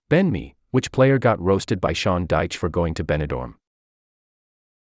Ben Me, which player got roasted by Sean Dyche for going to Benidorm?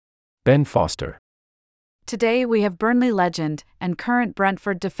 Ben Foster. Today we have Burnley legend and current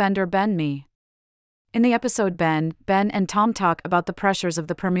Brentford defender Ben Me. In the episode Ben and Tom talk about the pressures of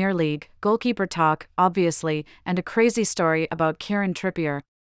the Premier League, goalkeeper talk, obviously, and a crazy story about Kieran Trippier.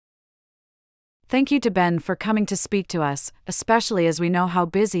 Thank you to Ben for coming to speak to us, especially as we know how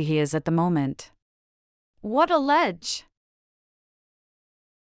busy he is at the moment. What a ledge!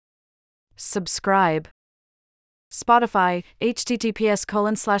 Subscribe. Spotify,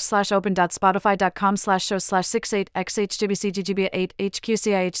 https://open.spotify.com/show/68xhgbcgb8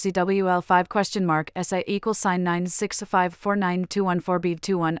 hqcihcwl5 $SI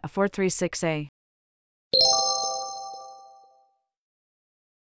 =96549214214b21 436a